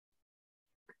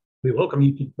We welcome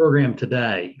you to the program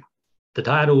today. The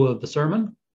title of the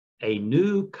sermon, A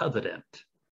New Covenant.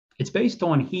 It's based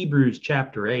on Hebrews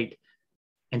chapter 8.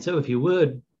 And so if you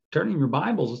would, turn in your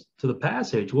Bibles to the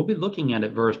passage. We'll be looking at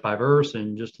it verse by verse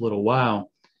in just a little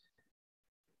while.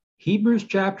 Hebrews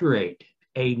chapter 8,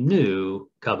 A New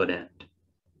Covenant.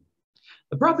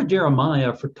 The prophet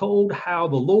Jeremiah foretold how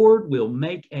the Lord will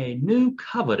make a new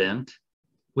covenant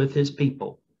with his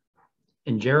people.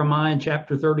 In Jeremiah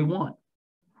chapter 31.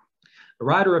 The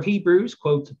writer of Hebrews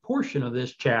quotes a portion of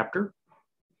this chapter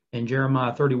in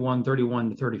Jeremiah 31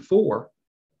 to 34.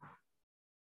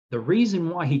 The reason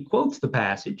why he quotes the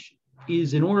passage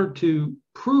is in order to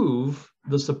prove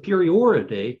the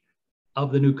superiority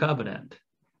of the new covenant.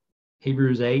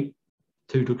 Hebrews 8,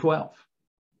 2 to 12.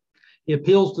 He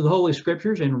appeals to the Holy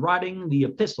Scriptures in writing the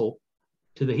epistle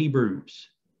to the Hebrews.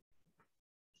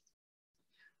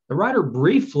 The writer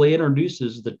briefly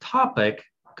introduces the topic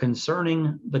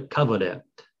concerning the covenant.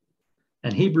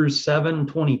 In Hebrews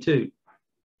 7:22,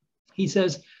 he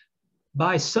says,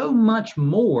 by so much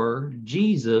more,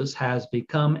 Jesus has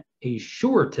become a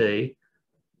surety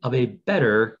of a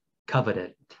better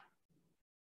covenant.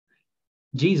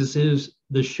 Jesus is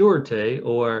the surety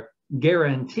or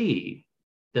guarantee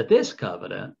that this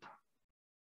covenant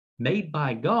made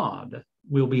by God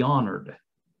will be honored.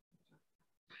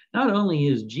 Not only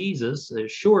is Jesus a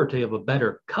surety of a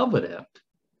better covenant,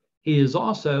 he is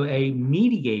also a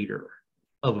mediator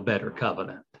of a better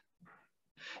covenant.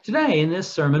 Today, in this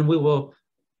sermon, we will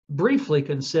briefly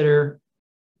consider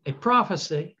a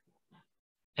prophecy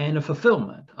and a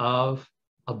fulfillment of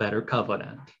a better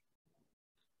covenant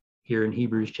here in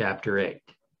Hebrews chapter 8.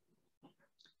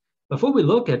 Before we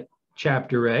look at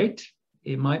chapter 8,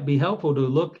 it might be helpful to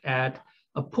look at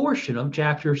a portion of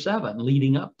chapter 7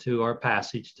 leading up to our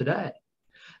passage today.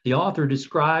 The author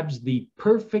describes the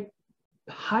perfect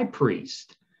high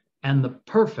priest and the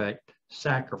perfect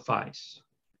sacrifice.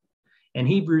 In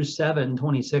Hebrews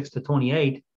 7:26 to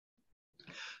 28,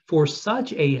 for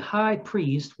such a high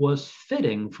priest was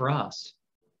fitting for us,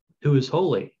 who is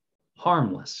holy,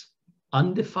 harmless,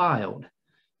 undefiled,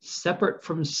 separate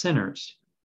from sinners,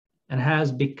 and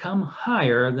has become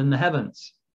higher than the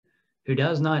heavens, who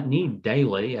does not need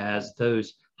daily, as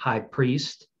those high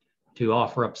priests, to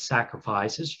offer up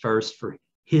sacrifices, first for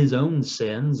his own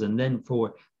sins and then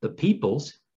for the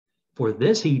people's. For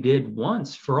this he did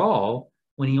once for all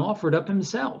when he offered up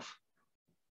himself.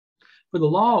 For the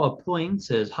law appoints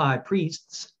as high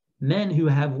priests men who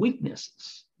have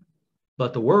weaknesses,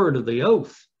 but the word of the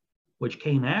oath, which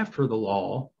came after the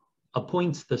law,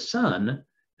 appoints the Son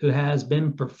who has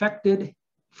been perfected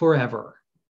forever.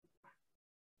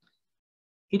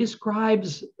 He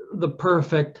describes the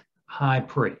perfect high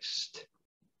priest.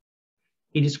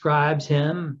 He describes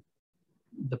him,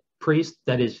 the priest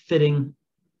that is fitting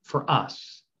for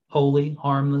us, holy,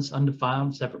 harmless,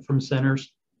 undefiled, separate from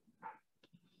sinners,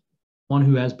 one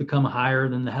who has become higher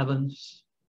than the heavens,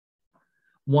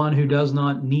 one who does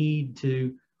not need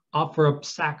to offer up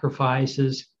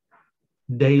sacrifices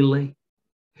daily,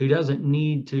 who doesn't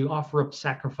need to offer up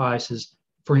sacrifices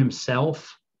for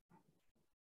himself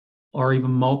or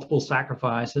even multiple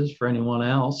sacrifices for anyone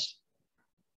else.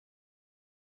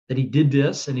 That he did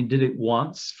this and he did it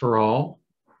once for all.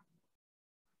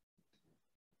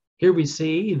 Here we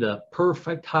see the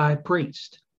perfect high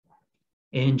priest.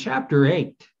 In chapter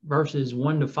 8, verses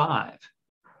 1 to 5,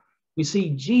 we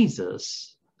see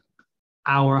Jesus,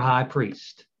 our high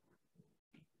priest.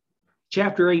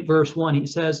 Chapter 8, verse 1, he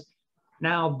says,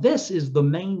 now this is the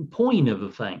main point of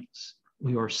the things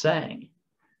we are saying.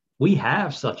 We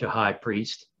have such a high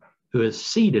priest who is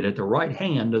seated at the right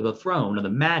hand of the throne of the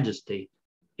majesty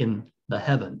in the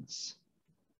heavens.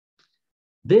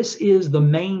 This is the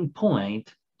main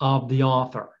point of the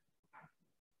author.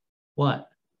 What?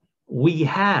 We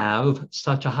have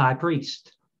such a high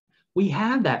priest. We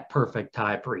have that perfect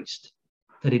high priest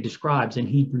that he describes in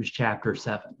Hebrews chapter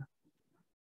 7.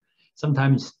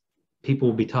 Sometimes people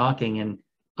will be talking and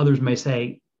others may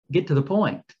say, get to the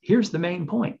point. Here's the main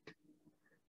point.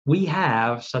 We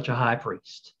have such a high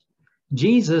priest.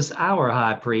 Jesus, our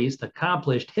high priest,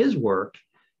 accomplished his work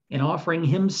in offering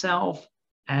himself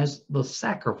as the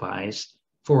sacrifice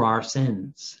for our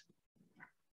sins.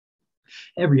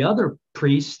 Every other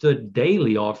priest stood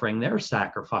daily offering their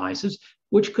sacrifices,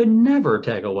 which could never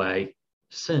take away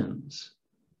sins.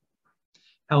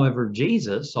 However,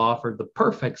 Jesus offered the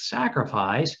perfect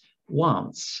sacrifice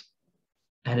once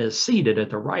and is seated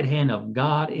at the right hand of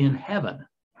God in heaven.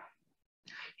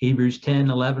 Hebrews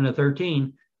 10:11 to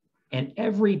 13, and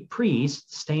every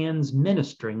priest stands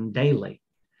ministering daily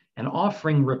and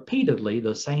offering repeatedly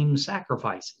the same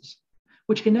sacrifices,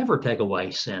 which can never take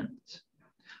away sins.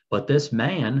 But this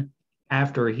man,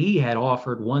 after he had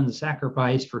offered one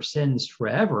sacrifice for sins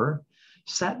forever,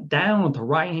 sat down at the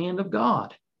right hand of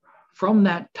God. From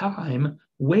that time,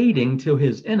 waiting till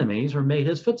his enemies were made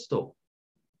his footstool.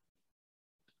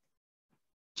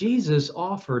 Jesus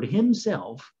offered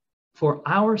himself for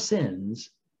our sins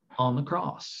on the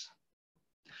cross.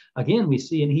 Again, we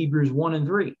see in Hebrews 1 and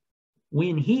 3,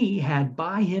 when he had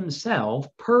by himself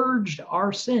purged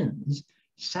our sins,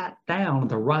 sat down at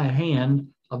the right hand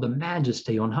of the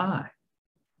majesty on high.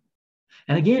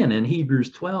 And again, in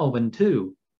Hebrews 12 and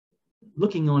 2,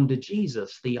 looking unto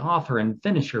Jesus, the author and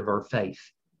finisher of our faith,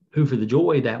 who for the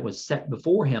joy that was set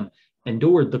before him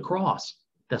endured the cross,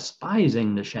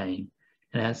 despising the shame,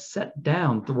 and has sat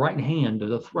down at the right hand of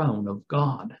the throne of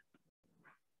God.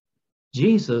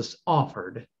 Jesus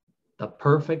offered the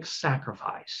perfect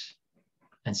sacrifice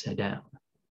and sat down.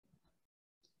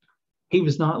 He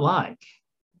was not like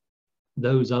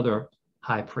those other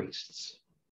high priests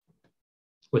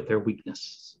with their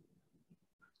weakness.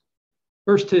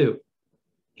 Verse 2,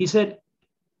 he said,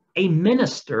 a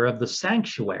minister of the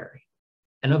sanctuary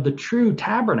and of the true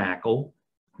tabernacle,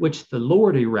 which the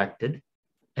Lord erected,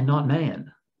 and not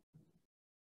man.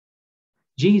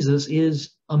 Jesus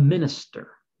is a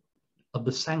minister of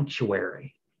the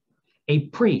sanctuary, a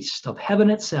priest of heaven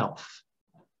itself.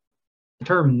 The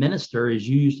term minister is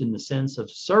used in the sense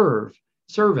of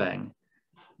serving,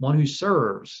 one who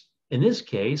serves. In this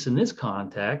case, in this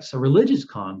context, a religious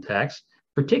context,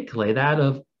 particularly that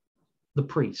of the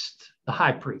priest, the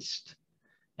high priest.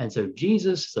 And so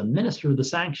Jesus is a minister of the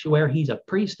sanctuary. He's a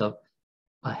priest of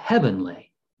a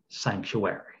heavenly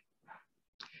sanctuary.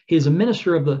 He is a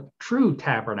minister of the true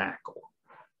tabernacle.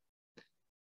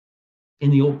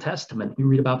 In the Old Testament, we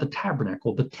read about the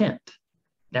tabernacle, the tent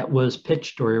that was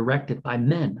pitched or erected by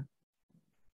men.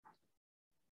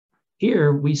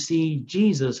 Here we see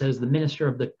Jesus as the minister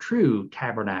of the true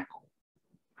tabernacle,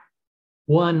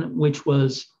 one which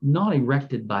was not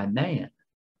erected by man,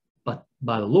 but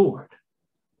by the Lord.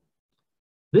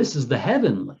 This is the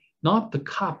heavenly, not the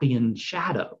copy and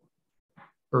shadow.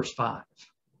 Verse 5.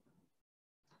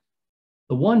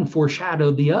 The one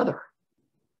foreshadowed the other.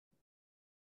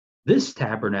 This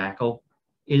tabernacle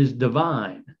is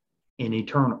divine and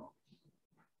eternal,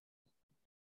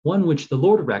 one which the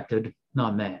Lord erected,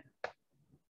 not man.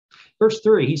 Verse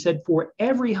 3, he said, for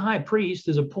every high priest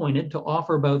is appointed to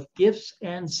offer both gifts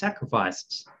and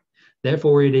sacrifices.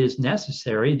 Therefore, it is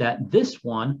necessary that this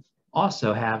one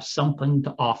also have something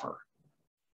to offer.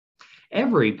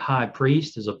 Every high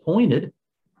priest is appointed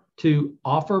to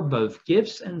offer both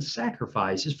gifts and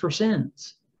sacrifices for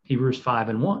sins. Hebrews 5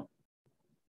 and 1.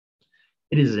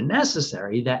 It is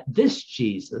necessary that this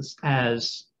Jesus,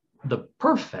 as the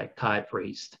perfect high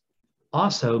priest,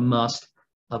 also must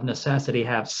of necessity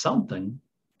have something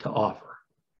to offer.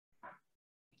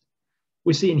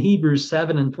 We see in Hebrews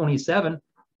 7 and 27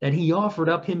 that he offered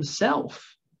up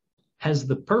himself as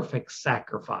the perfect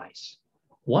sacrifice,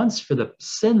 once for the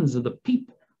sins of the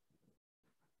people.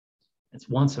 It's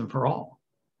once and for all.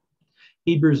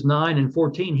 Hebrews 9 and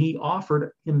 14, he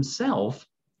offered himself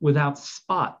without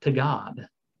spot to God.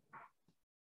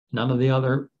 None of the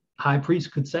other high priests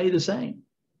could say the same.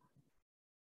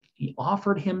 He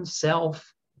offered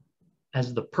himself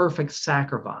as the perfect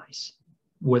sacrifice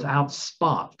without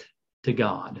spot to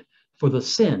God for the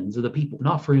sins of the people,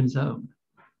 not for his own,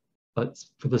 but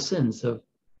for the sins of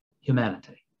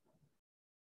humanity.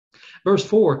 Verse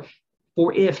 4,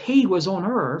 for if he was on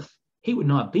earth, he would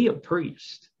not be a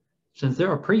priest, since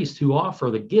there are priests who offer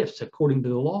the gifts according to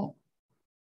the law.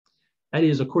 That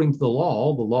is, according to the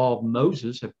law of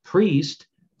Moses, a priest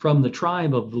from the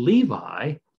tribe of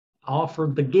Levi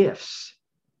offered the gifts.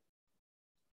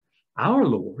 Our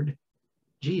Lord,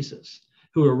 Jesus,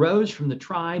 who arose from the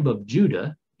tribe of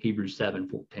Judah, Hebrews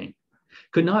 7:14,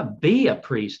 could not be a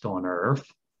priest on earth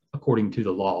according to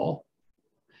the law,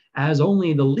 as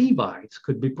only the Levites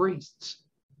could be priests.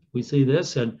 We see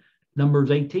this in Numbers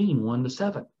 18, 1 to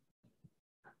 7.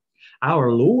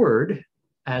 Our Lord,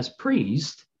 as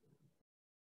priest,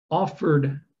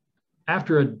 offered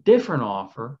after a different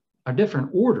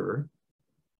order,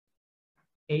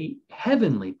 a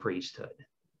heavenly priesthood.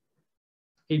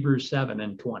 Hebrews 7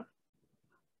 and 20.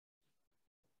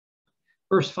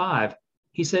 Verse 5,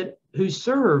 he said, who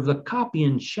serve the copy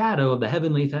and shadow of the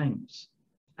heavenly things,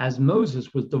 as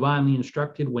Moses was divinely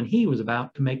instructed when he was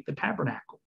about to make the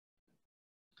tabernacle.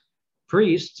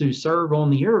 Priests who serve on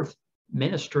the earth,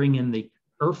 ministering in the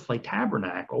earthly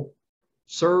tabernacle,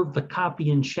 serve the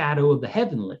copy and shadow of the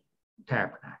heavenly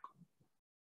tabernacle.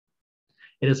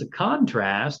 It is a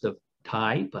contrast of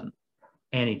type and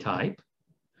antitype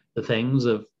the things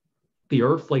of the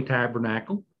earthly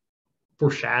tabernacle,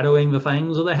 foreshadowing the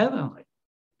things of the heavenly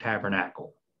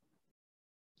tabernacle.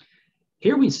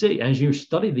 Here we see, as you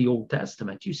study the Old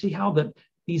Testament, you see how that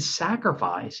these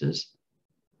sacrifices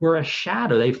were a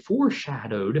shadow. They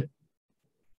foreshadowed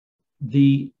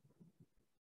the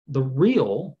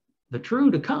real, the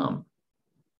true to come,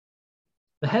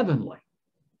 the heavenly,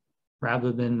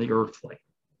 rather than the earthly.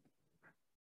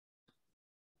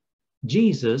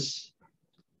 Jesus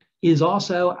is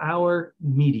also our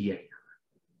mediator.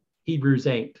 Hebrews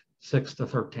 8,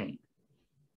 6-13.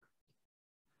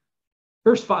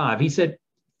 Verse 5, he said,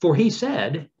 "For he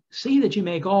said, see that you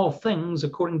make all things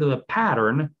according to the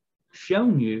pattern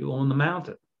shown you on the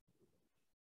mountain."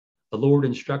 The Lord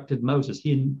instructed Moses.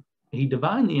 He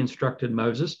divinely instructed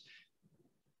Moses.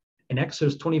 In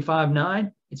Exodus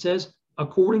 25:9, it says,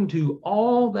 "According to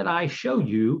all that I show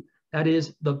you," that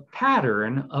is the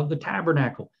pattern of the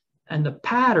tabernacle and the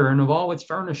pattern of all its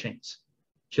furnishings,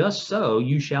 "just so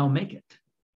you shall make it."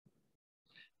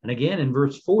 And again in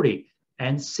verse 40,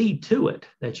 "And see to it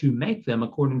that you make them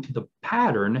according to the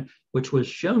pattern which was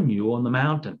shown you on the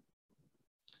mountain."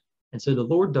 And so the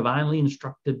Lord divinely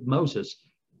instructed Moses.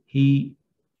 He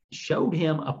showed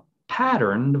him a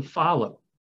pattern to follow.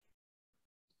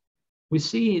 We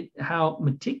see how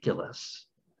meticulous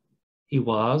he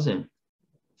was in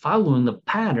following the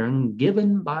pattern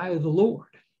given by the Lord.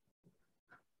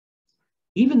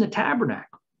 Even the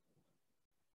tabernacle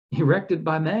erected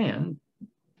by man,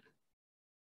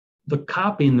 the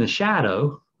copy and the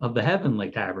shadow of the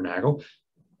heavenly tabernacle,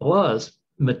 was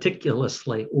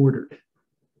meticulously ordered.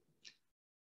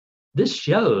 This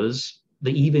shows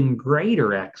the even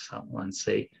greater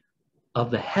excellency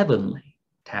of the heavenly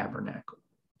tabernacle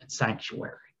and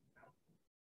sanctuary.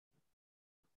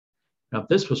 Now, if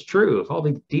this was true, if all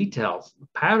the details, the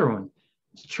pattern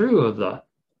was true of the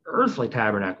earthly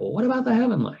tabernacle, what about the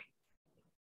heavenly?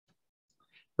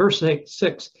 Verse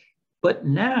 6, "But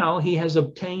now he has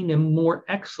obtained a more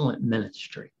excellent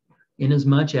ministry,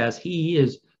 inasmuch as he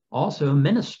is also a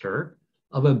minister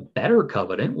of a better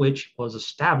covenant, which was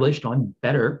established on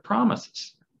better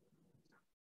promises."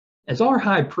 As our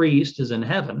high priest is in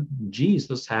heaven,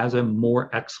 Jesus has a more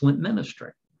excellent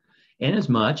ministry,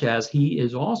 inasmuch as he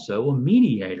is also a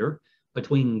mediator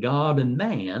between God and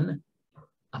man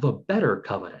of a better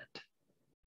covenant.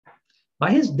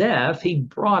 By his death, he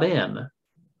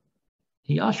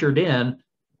ushered in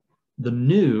the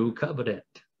new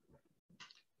covenant.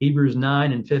 Hebrews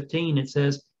 9:15, it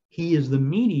says, "He is the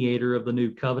mediator of the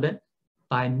new covenant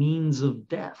by means of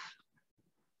death."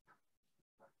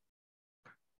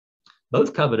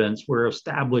 Both covenants were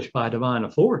established by divine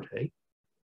authority.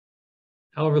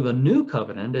 However, the new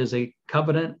covenant is a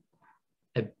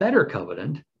better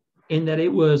covenant, in that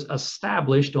it was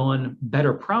established on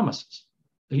better promises.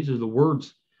 These are the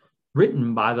words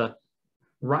written by the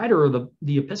writer of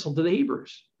the epistle to the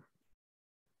Hebrews.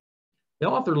 The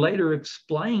author later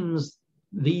explains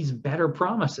these better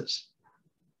promises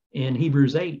in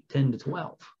Hebrews 8,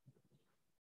 10-12.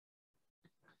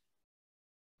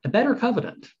 A better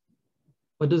covenant.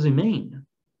 What does he mean?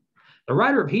 The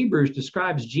writer of Hebrews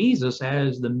describes Jesus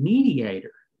as the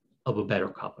mediator of a better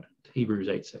covenant, Hebrews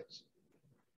 8:6.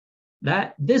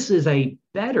 That this is a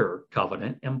better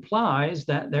covenant implies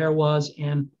that there was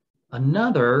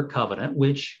another covenant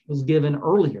which was given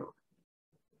earlier.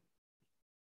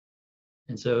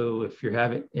 And so if you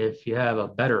have a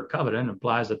better covenant, it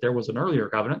implies that there was an earlier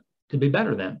covenant to be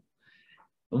better than.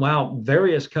 And while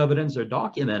various covenants are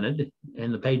documented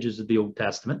in the pages of the Old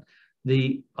Testament,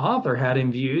 the author had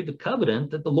in view the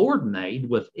covenant that the Lord made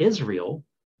with Israel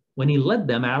when he led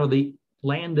them out of the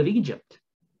land of Egypt.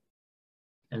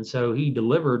 And so he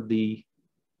delivered the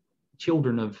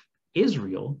children of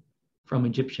Israel from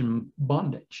Egyptian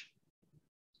bondage.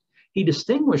 He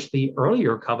distinguished the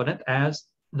earlier covenant as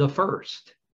the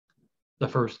first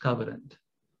covenant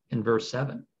in verse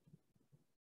 7.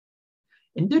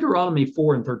 In Deuteronomy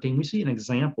 4:13, we see an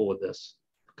example of this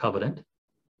covenant,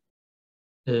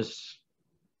 this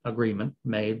agreement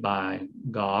made by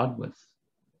God with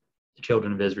the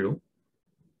children of Israel.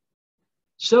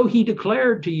 "So he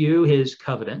declared to you his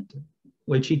covenant,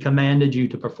 which he commanded you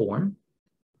to perform,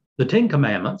 the 10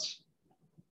 Commandments,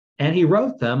 and he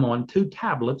wrote them on 2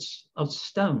 tablets of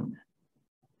stone."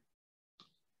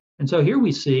 And so here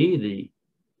we see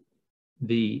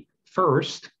the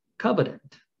first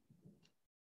covenant.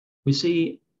 We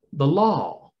see the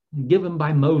law given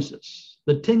by Moses,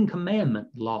 the 10 Commandment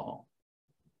law.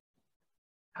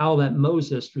 How that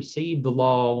Moses received the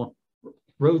law,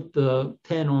 wrote the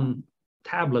 10 on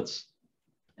tablets,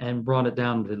 and brought it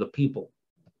down to the people.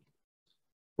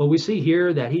 Well, we see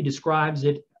here that he describes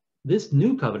it this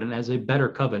new covenant as a better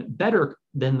covenant, better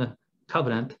than the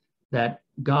covenant that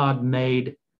God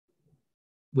made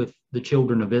with the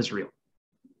children of Israel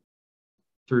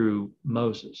through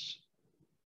Moses,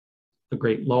 the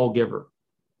great lawgiver,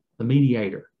 the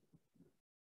mediator.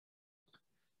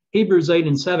 Hebrews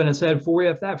 8:7 has said, for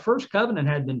if that first covenant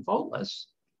had been faultless,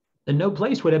 then no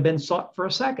place would have been sought for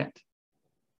a second.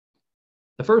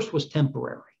 The first was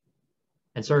temporary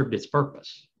and served its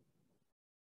purpose.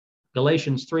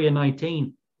 Galatians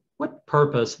 3:19, what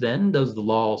purpose then does the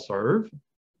law serve?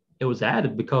 It was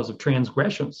added because of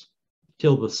transgressions,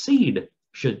 till the seed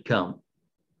should come,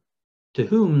 to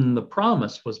whom the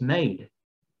promise was made.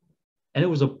 And it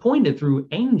was appointed through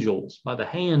angels by the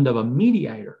hand of a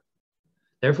mediator.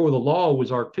 Therefore, the law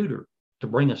was our tutor to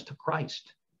bring us to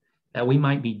Christ, that we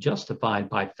might be justified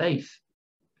by faith.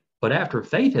 But after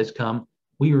faith has come,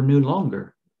 we are no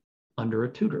longer under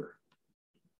a tutor.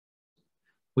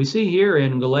 We see here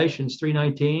in Galatians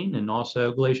 3:19 and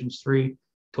also Galatians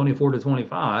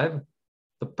 3:24-25,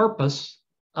 the purpose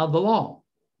of the law.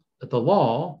 That the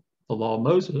law of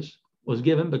Moses, was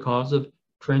given because of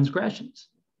transgressions.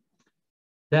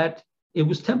 That it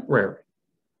was temporary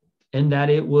and that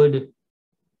it would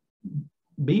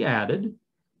be added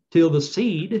till the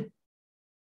seed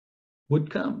would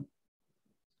come.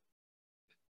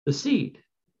 The seed.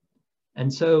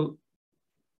 And so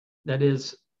that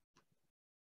is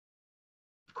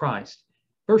Christ.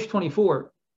 Verse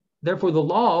 24, therefore the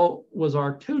law was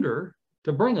our tutor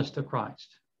to bring us to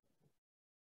Christ.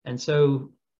 And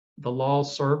so the law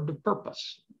served the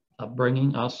purpose of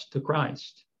bringing us to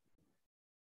Christ.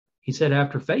 He said,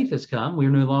 after faith has come, we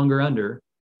are no longer under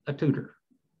a tutor,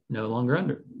 no longer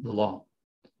under the law.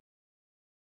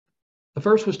 The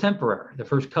first was temporary, the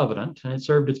first covenant, and it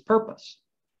served its purpose.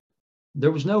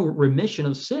 There was no remission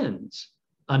of sins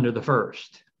under the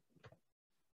first.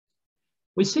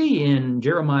 We see in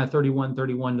Jeremiah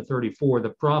 31:31-34, the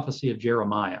prophecy of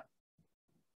Jeremiah.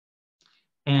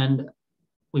 And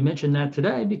we mention that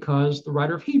today because the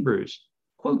writer of Hebrews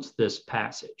quotes this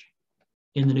passage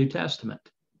in the New Testament.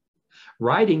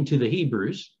 Writing to the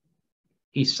Hebrews,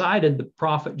 he cited the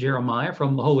prophet Jeremiah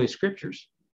from the Holy Scriptures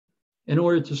in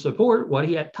order to support what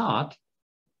he had taught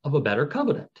of a better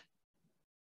covenant.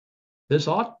 This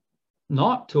ought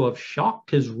not to have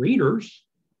shocked his readers,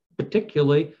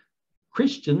 particularly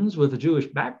Christians with a Jewish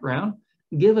background,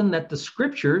 given that the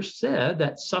Scriptures said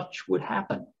that such would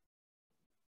happen.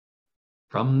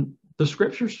 From the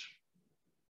Scriptures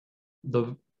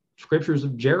of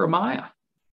Jeremiah,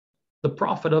 the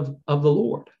prophet of the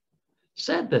Lord,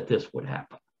 said that this would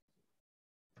happen.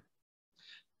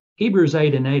 Hebrews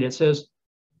 8:8, it says,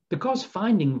 because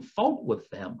finding fault with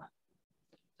them,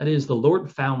 that is, the Lord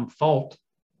found fault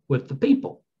with the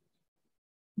people,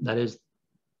 that is,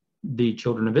 the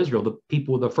children of Israel, the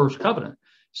people of the first covenant,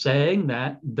 saying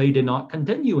that they did not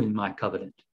continue in my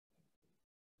covenant.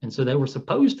 And so they were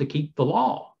supposed to keep the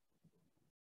law,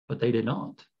 but they did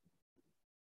not.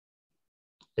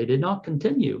 They did not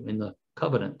continue in the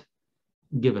covenant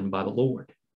given by the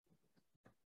Lord.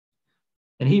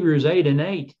 In Hebrews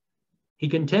 8:8, he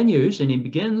continues and he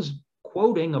begins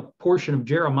quoting a portion of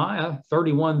Jeremiah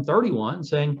 31:31,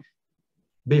 saying,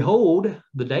 behold,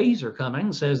 the days are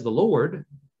coming, says the Lord,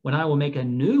 when I will make a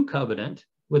new covenant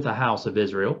with the house of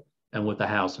Israel and with the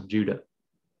house of Judah.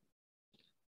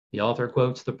 The author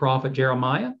quotes the prophet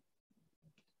Jeremiah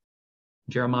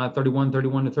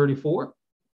 31:31-34,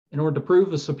 in order to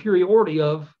prove the superiority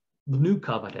of the new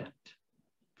covenant,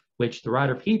 which the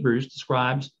writer of Hebrews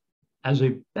describes as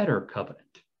a better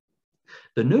covenant.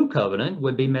 The new covenant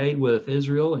would be made with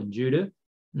Israel and Judah,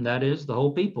 and that is the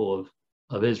whole people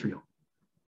of Israel.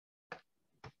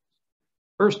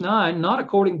 Verse 9, not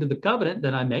according to the covenant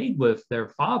that I made with their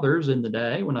fathers in the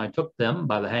day when I took them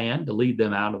by the hand to lead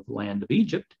them out of the land of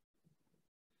Egypt.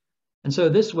 And so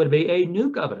this would be a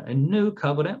new covenant. A new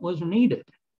covenant was needed,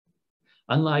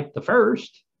 unlike the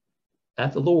first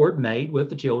that the Lord made with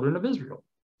the children of Israel.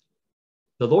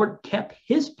 The Lord kept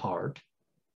his part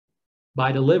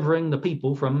by delivering the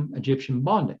people from Egyptian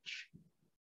bondage.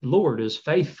 The Lord is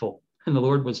faithful, and the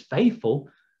Lord was faithful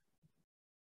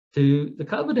to the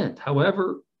covenant.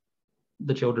 However,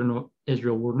 the children of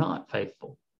Israel were not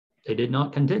faithful. They did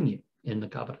not continue in the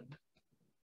covenant.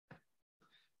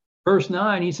 Verse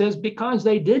 9, he says, because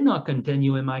they did not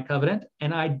continue in my covenant,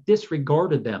 and I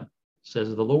disregarded them,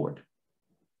 says the Lord.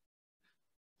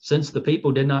 Since the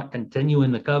people did not continue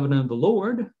in the covenant of the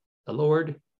Lord,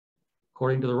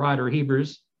 according to the writer of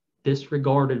Hebrews,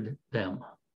 disregarded them.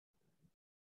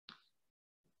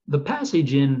 The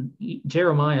passage in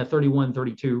Jeremiah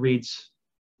 31:32 reads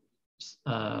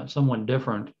somewhat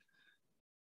different.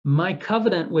 My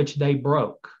covenant which they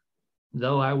broke,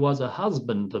 though I was a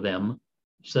husband to them,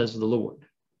 says the Lord.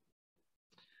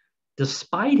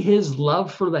 Despite his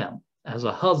love for them as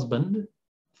a husband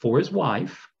for his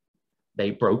wife,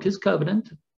 they broke his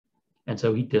covenant, and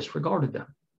so he disregarded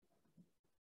them.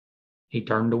 He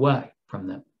turned away from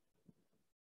them.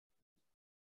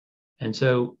 And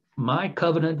so my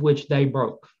covenant which they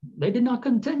broke, they did not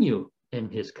continue in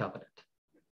his covenant.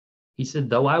 He said,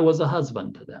 though I was a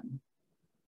husband to them,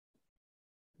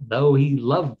 though he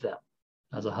loved them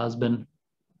as a husband,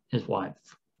 his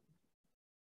wife,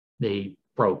 they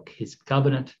broke his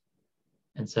covenant.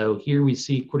 And so here we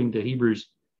see, according to Hebrews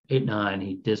 8:9,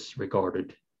 he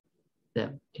disregarded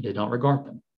them. He did not regard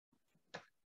them.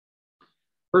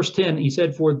 Verse 10, he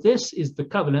said, for this is the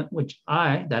covenant which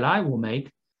I will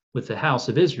make with the house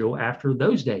of Israel after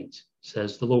those days,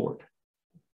 says the Lord.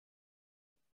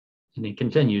 And he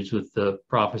continues with the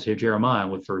prophecy of Jeremiah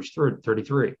with verse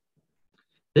 33.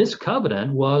 This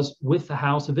covenant was with the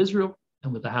house of Israel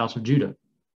and with the house of Judah.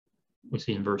 We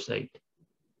see in verse 8.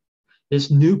 This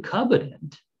new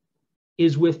covenant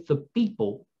is with the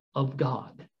people of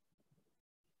God,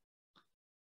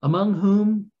 among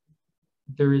whom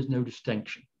there is no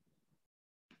distinction.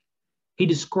 He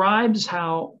describes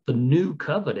how the new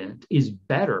covenant is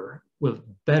better with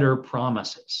better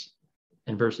promises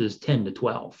in verses 10 to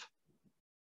 12.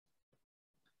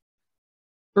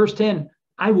 Verse 10,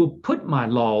 I will put my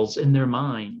laws in their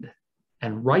mind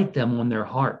and write them on their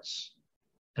hearts,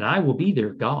 and I will be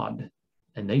their God,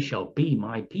 and they shall be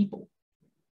my people.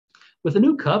 With the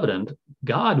new covenant,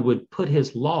 God would put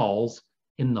his laws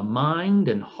in the mind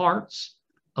and hearts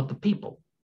of the people.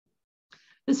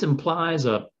 This implies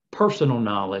a personal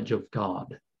knowledge of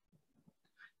God.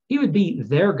 He would be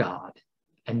their God,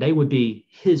 and they would be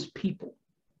his people.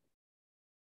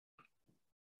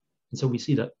 And so we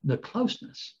see the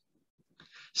closeness.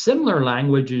 Similar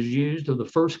language is used of the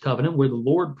first covenant, where the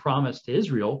Lord promised to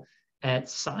Israel at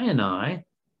Sinai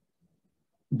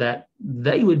that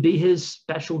they would be his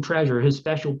special treasure, his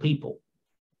special people.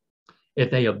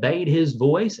 If they obeyed his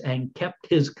voice and kept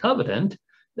his covenant,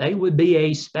 they would be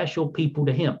a special people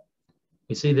to him.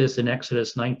 We see this in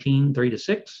Exodus 19,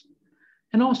 3-6,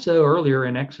 and also earlier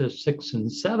in Exodus 6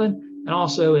 and 7, and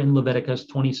also in Leviticus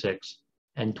 26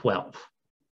 and 12.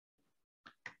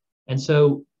 And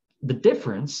so the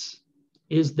difference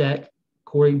is that,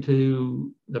 according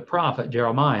to the prophet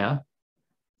Jeremiah,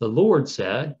 the Lord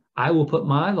said, I will put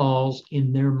my laws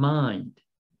in their mind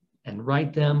and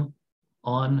write them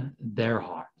on their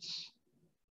hearts.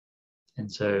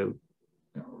 And so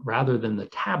rather than the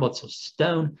tablets of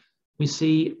stone, we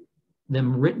see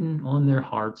them written on their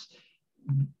hearts,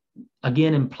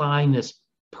 again implying this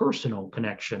personal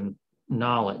connection,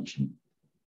 knowledge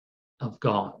of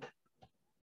God.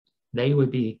 They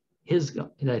would be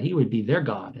that he would be their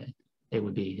God, and they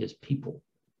would be his people.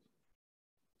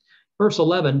 Verse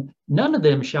 11, none of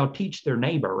them shall teach their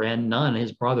neighbor and none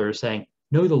his brother, saying,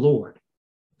 know the Lord,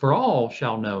 for all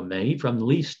shall know me, from the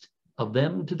least of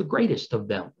them to the greatest of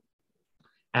them.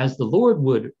 As the Lord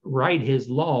would write his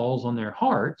laws on their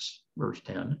hearts, verse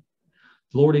 10,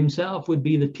 the Lord himself would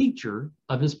be the teacher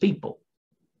of his people.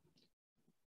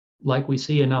 Like we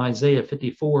see in Isaiah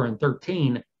 54 and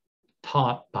 13,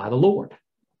 taught by the Lord.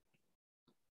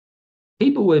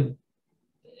 People would,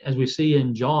 as we see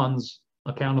in John's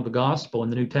account of the gospel in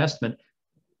the New Testament,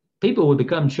 people would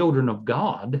become children of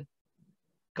God,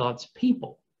 God's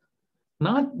people,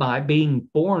 not by being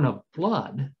born of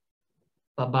blood,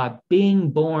 but by being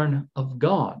born of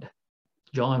God.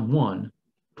 John 1,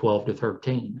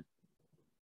 12-13.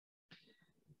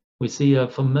 We see a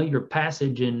familiar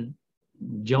passage in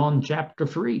John chapter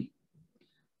 3,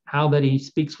 how that he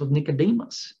speaks with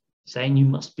Nicodemus, saying you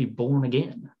must be born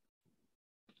again.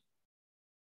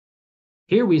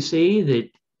 Here we see that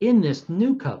in this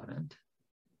new covenant,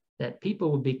 that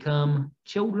people would become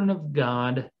children of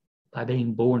God by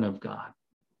being born of God.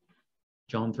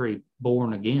 John 3,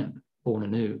 born again, born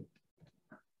anew.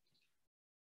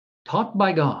 Taught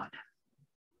by God.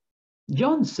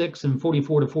 John 6 and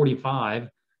 44-45,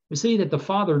 we see that the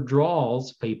Father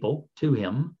draws people to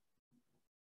him.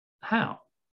 How?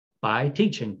 By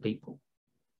teaching people.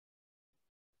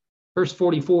 Verse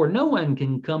 44, no one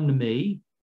can come to me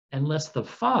unless the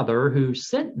Father who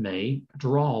sent me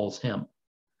draws him,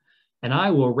 and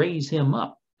I will raise him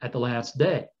up at the last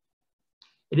day.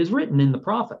 It is written in the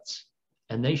prophets,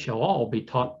 and they shall all be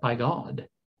taught by God.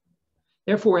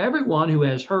 Therefore, everyone who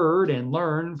has heard and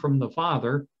learned from the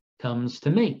Father comes to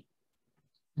me.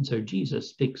 And so Jesus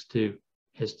speaks to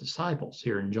his disciples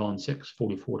here in John 6,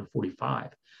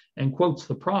 44-45, and quotes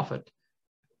the prophet,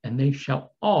 and they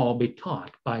shall all be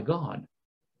taught by God.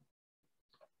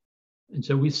 And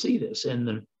so we see this in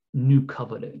the new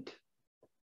covenant.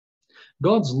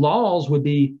 God's laws would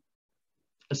be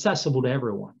accessible to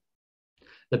everyone.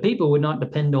 The people would not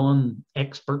depend on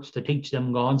experts to teach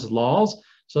them God's laws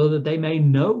so that they may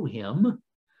know him.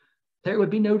 There would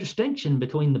be no distinction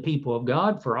between the people of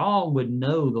God, for all would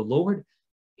know the Lord.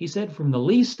 He said, from the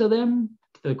least of them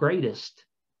to the greatest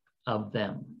of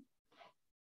them.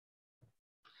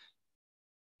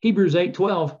 Hebrews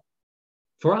 8:12,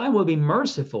 for I will be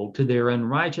merciful to their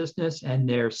unrighteousness, and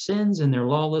their sins and their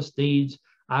lawless deeds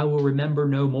I will remember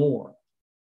no more.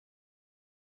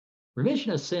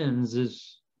 Remission of sins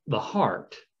is the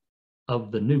heart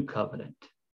of the new covenant.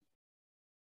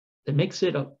 That makes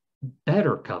it a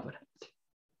better covenant.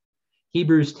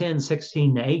 Hebrews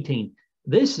 10:16-18,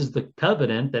 this is the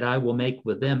covenant that I will make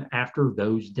with them after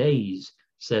those days,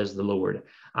 says the Lord.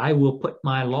 I will put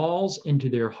my laws into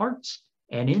their hearts,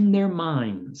 and in their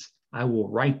minds I will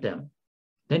write them.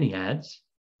 Then he adds,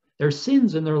 their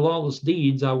sins and their lawless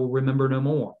deeds I will remember no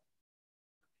more.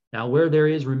 Now where there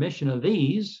is remission of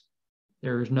these,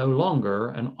 there is no longer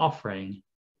an offering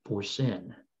for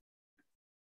sin.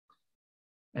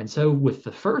 And so with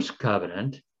the first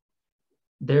covenant,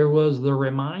 there was the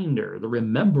reminder, the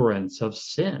remembrance of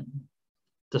sin,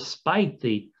 despite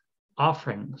the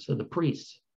offerings of the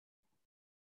priests.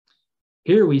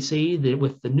 Here we see that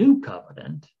with the new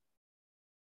covenant,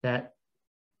 that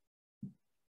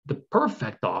the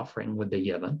perfect offering would be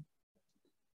given,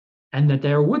 and that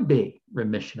there would be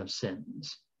remission of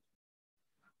sins.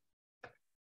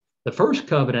 The first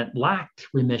covenant lacked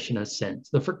remission of sins,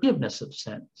 the forgiveness of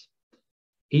sins.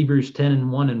 Hebrews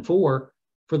 10:1-4,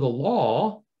 for the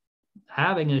law,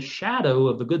 having a shadow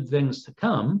of the good things to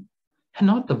come, and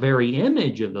not the very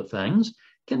image of the things,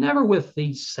 can never with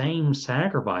these same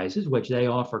sacrifices, which they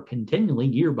offer continually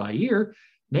year by year,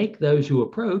 make those who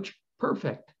approach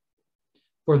perfect.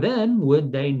 For then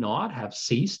would they not have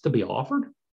ceased to be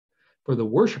offered? For the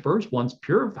worshipers, once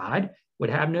purified, would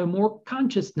have no more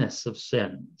consciousness of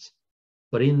sins.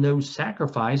 But in those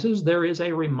sacrifices, there is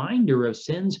a reminder of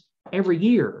sins every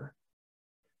year.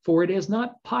 For it is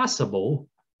not possible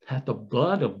that the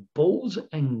blood of bulls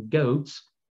and goats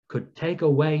could take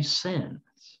away sins.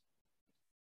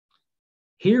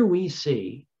 Here we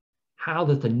see how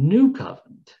that the new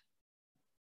covenant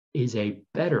is a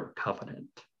better covenant.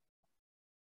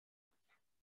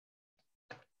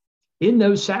 In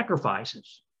those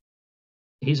sacrifices,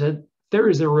 he said, there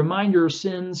is a reminder of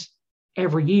sins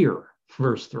every year,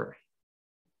 verse 3,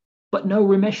 but no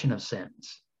remission of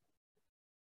sins.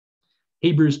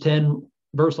 Hebrews 10,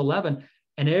 verse 11,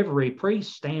 and every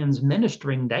priest stands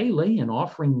ministering daily and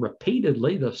offering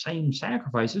repeatedly the same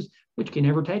sacrifices, which can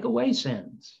never take away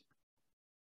sins.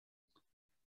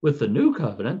 With the new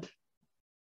covenant,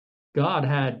 God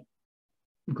had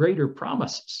greater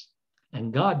promises,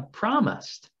 and God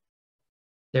promised,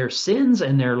 their sins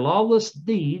and their lawless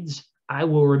deeds I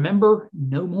will remember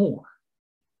no more.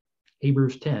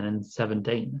 Hebrews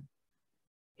 10:17.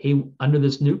 He, under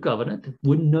this new covenant,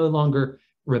 would no longer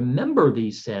remember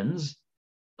these sins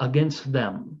against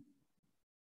them.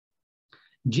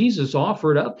 Jesus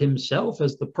offered up himself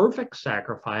as the perfect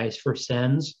sacrifice for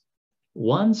sins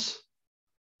once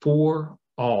for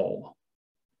all.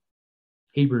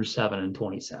 Hebrews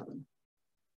 7:27.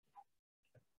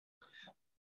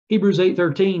 Hebrews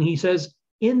 8:13, he says,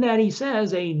 in that he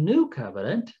says a new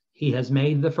covenant, he has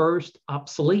made the first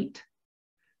obsolete.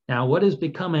 Now, what is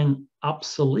becoming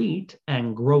obsolete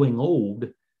and growing old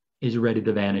is ready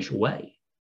to vanish away.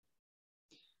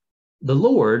 The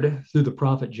Lord, through the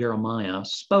prophet Jeremiah,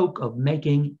 spoke of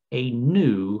making a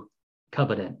new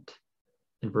covenant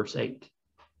in verse 8.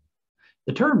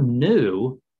 The term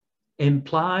new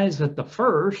implies that the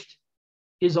first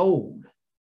is old.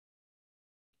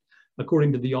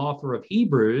 According to the author of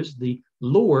Hebrews, the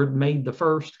Lord made the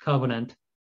first covenant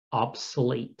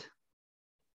obsolete.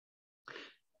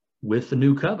 With the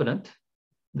new covenant,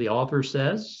 the author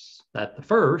says that the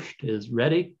first is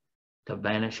ready to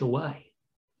vanish away.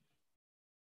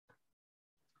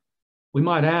 We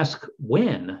might ask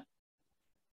when,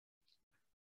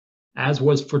 as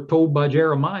was foretold by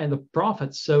Jeremiah the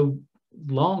prophet so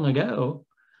long ago,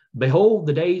 behold,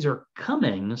 the days are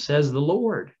coming, says the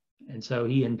Lord. And so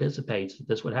he anticipates that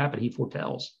this would happen. He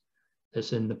foretells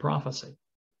this in the prophecy.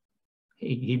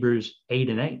 Hebrews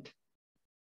 8:8.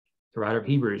 The writer of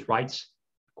Hebrews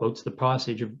quotes the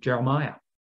passage of Jeremiah.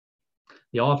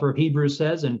 The author of Hebrews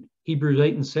says in Hebrews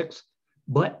 8:6,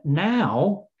 but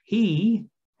now he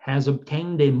has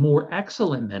obtained a more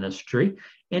excellent ministry,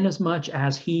 inasmuch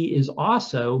as he is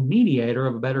also mediator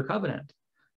of a better covenant,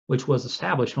 which was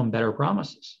established on better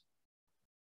promises.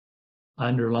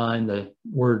 underline the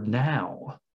word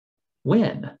now.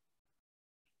 When?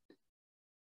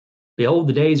 Behold,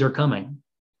 the days are coming.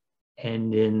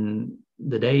 And in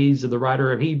the days of the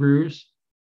writer of Hebrews,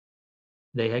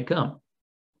 they had come.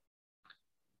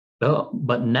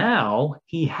 But now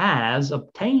he has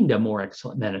obtained a more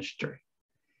excellent ministry.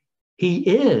 He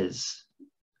is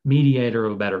mediator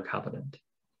of a better covenant.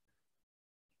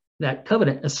 That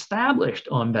covenant established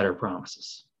on better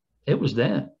promises. It was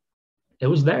then. It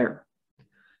was there.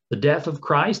 The death of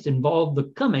Christ involved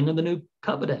the coming of the new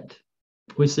covenant.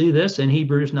 We see this in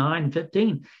Hebrews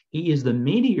 9:15. He is the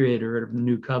mediator of the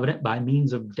new covenant by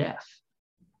means of death.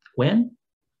 When?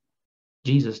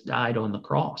 Jesus died on the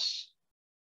cross.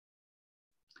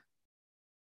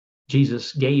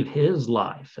 Jesus gave his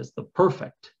life as the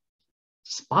perfect,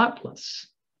 spotless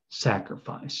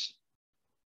sacrifice.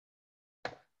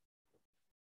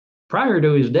 Prior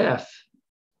to his death,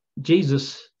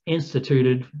 Jesus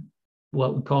instituted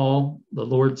what we call the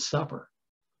Lord's Supper,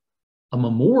 a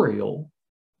memorial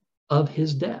of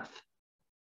his death.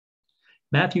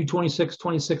 Matthew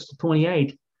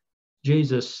 26:26-28,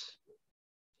 Jesus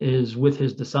is with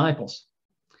his disciples.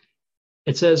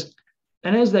 It says,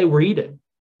 and as they were eating,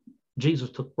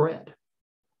 Jesus took bread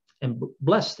and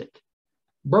blessed it,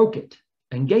 broke it,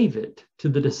 and gave it to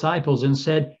the disciples and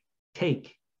said,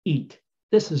 take, eat,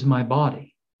 this is my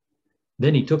body.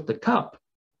 Then he took the cup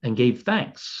and gave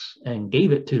thanks and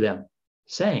gave it to them,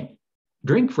 saying,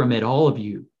 drink from it, all of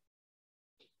you,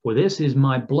 for this is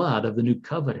my blood of the new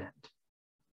covenant,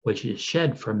 which is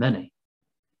shed for many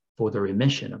for the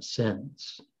remission of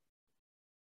sins.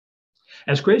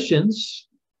 As Christians,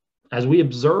 as we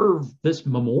observe this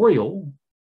memorial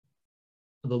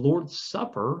of the Lord's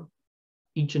Supper,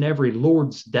 each and every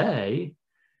Lord's Day,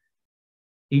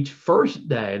 each first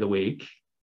day of the week,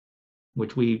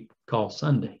 which we call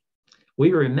Sunday,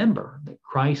 we remember that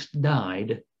Christ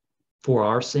died for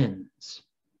our sins.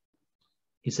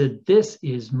 He said, this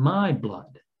is my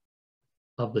blood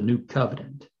of the new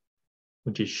covenant,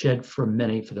 which is shed for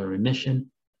many for the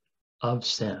remission of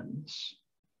sins.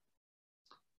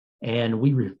 And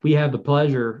we have the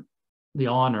pleasure, the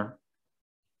honor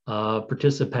of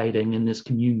participating in this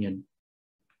communion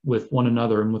with one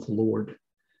another and with the Lord,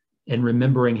 and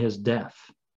remembering his death,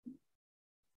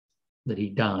 that he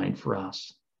died for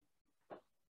us.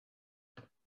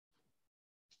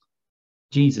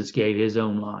 Jesus gave his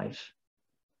own life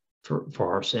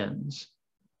for our sins.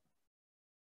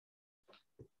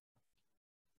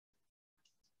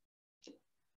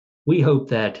 We hope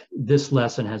that this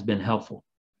lesson has been helpful.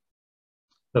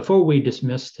 Before we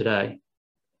dismiss today,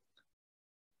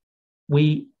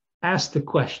 we ask the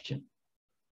question,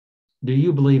 do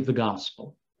you believe the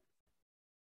gospel?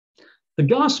 The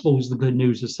gospel is the good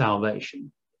news of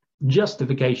salvation,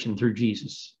 justification through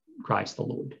Jesus Christ the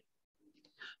Lord.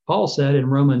 Paul said in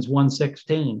Romans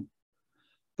 1:16,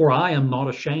 for I am not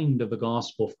ashamed of the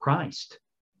gospel of Christ,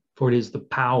 for it is the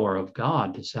power of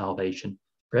God to salvation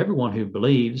for everyone who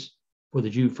believes, for the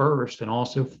Jew first and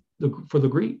also for the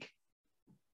Greek.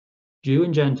 Jew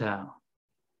and Gentile,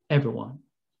 everyone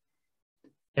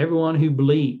who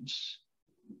believes.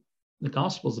 The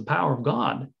gospel is the power of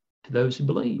God to those who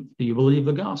believe. Do you believe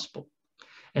the gospel?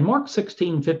 In Mark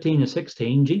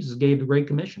 16:15-16, Jesus gave the Great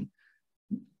Commission.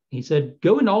 He said,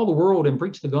 go into all the world and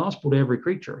preach the gospel to every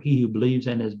creature. He who believes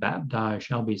and is baptized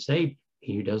shall be saved.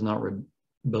 He who does not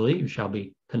believe shall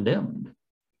be condemned.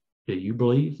 Do you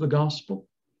believe the gospel?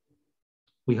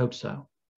 We hope so.